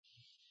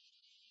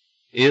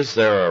Is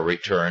there a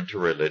return to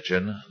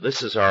religion?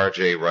 This is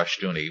R.J.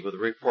 Rushdoony with a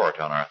report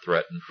on our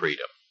threatened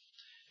freedom.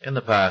 In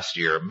the past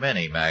year,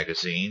 many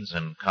magazines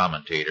and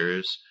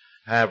commentators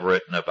have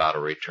written about a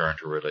return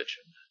to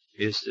religion.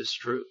 Is this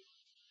true?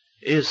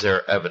 Is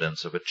there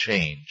evidence of a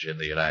change in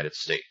the United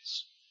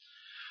States?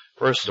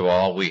 First of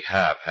all, we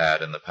have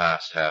had in the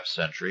past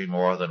half-century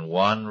more than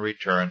one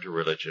return to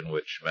religion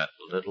which meant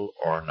little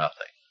or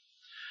nothing.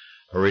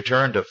 A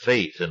return to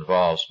faith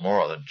involves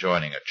more than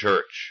joining a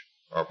church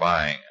or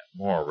buying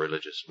more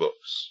religious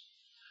books.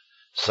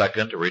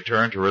 Second, a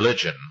return to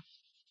religion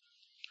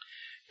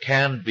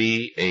can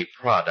be a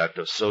product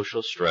of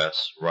social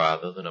stress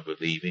rather than a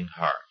believing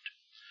heart.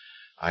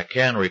 I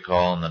can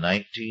recall in the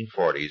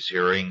 1940s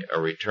hearing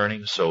a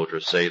returning soldier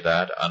say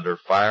that under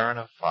fire in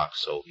a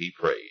foxhole he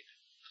prayed.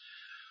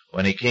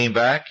 When he came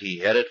back, he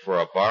headed for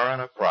a bar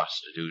and a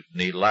prostitute,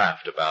 and he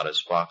laughed about his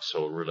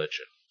foxhole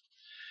religion.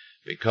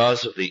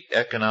 Because of the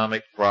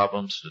economic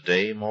problems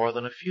today, more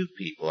than a few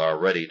people are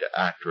ready to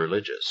act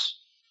religious,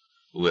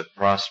 who with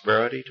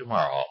prosperity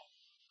tomorrow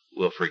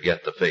will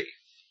forget the faith.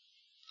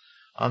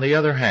 On the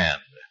other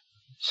hand,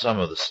 some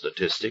of the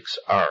statistics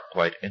are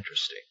quite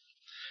interesting.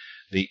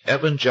 The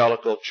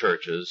evangelical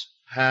churches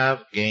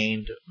have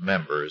gained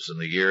members in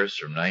the years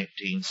from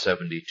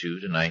 1972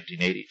 to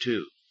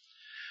 1982,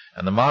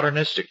 and the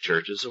modernistic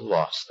churches have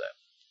lost them.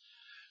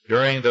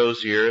 During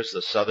those years,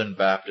 the Southern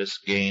Baptists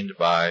gained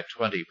by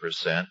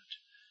 20%,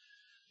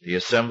 the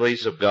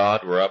Assemblies of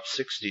God were up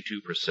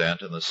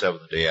 62%, and the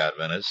Seventh-day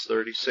Adventists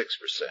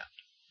 36%.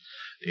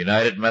 The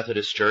United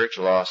Methodist Church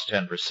lost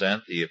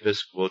 10%, the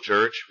Episcopal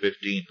Church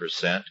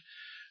 15%,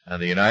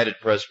 and the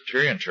United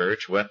Presbyterian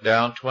Church went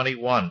down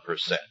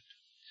 21%.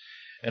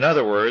 In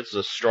other words,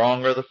 the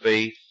stronger the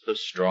faith, the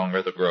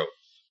stronger the growth.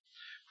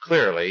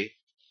 Clearly,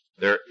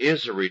 there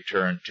is a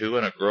return to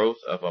and a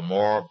growth of a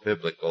more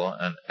biblical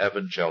and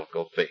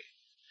evangelical faith.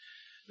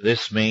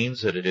 This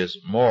means that it is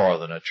more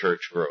than a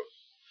church growth,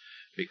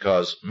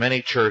 because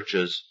many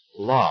churches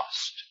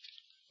lost,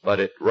 but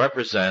it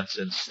represents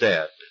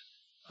instead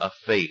a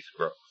faith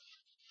growth.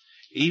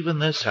 Even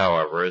this,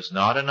 however, is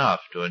not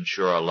enough to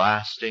ensure a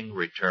lasting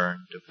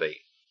return to faith.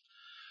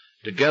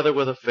 Together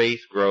with a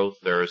faith growth,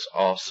 there is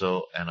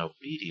also an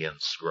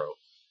obedience growth.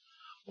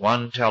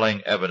 One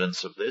telling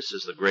evidence of this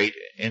is the great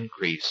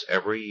increase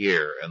every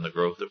year in the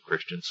growth of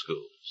Christian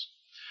schools.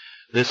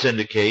 This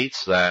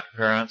indicates that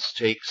parents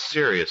take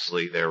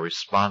seriously their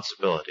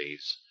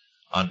responsibilities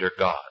under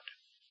God.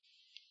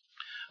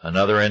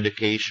 Another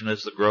indication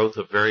is the growth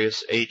of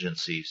various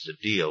agencies to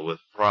deal with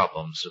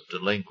problems of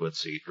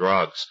delinquency,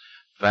 drugs,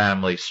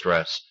 family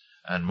stress,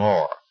 and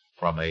more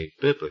from a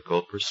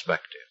biblical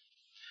perspective.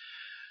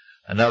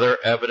 Another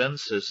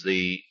evidence is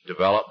the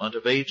development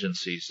of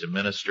agencies to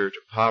minister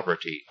to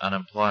poverty,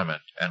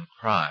 unemployment, and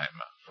crime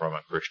from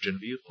a Christian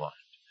viewpoint.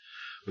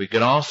 We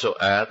can also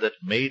add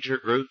that major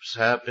groups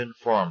have been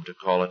formed to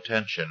call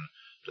attention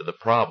to the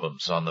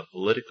problems on the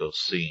political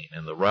scene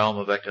in the realm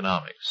of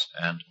economics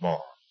and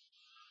more.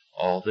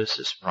 All this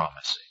is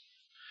promising.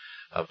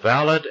 A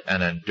valid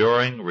and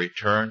enduring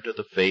return to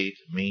the faith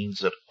means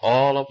that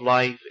all of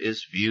life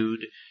is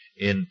viewed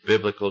in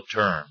biblical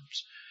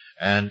terms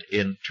and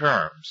in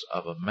terms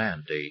of a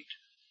mandate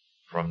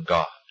from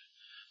God.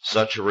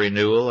 Such a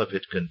renewal, if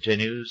it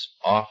continues,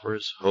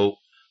 offers hope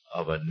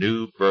of a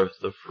new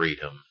birth of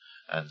freedom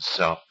and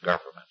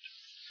self-government.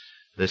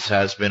 This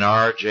has been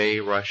R.J.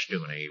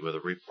 Rushdoony with a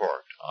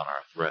report on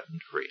our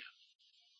threatened freedom.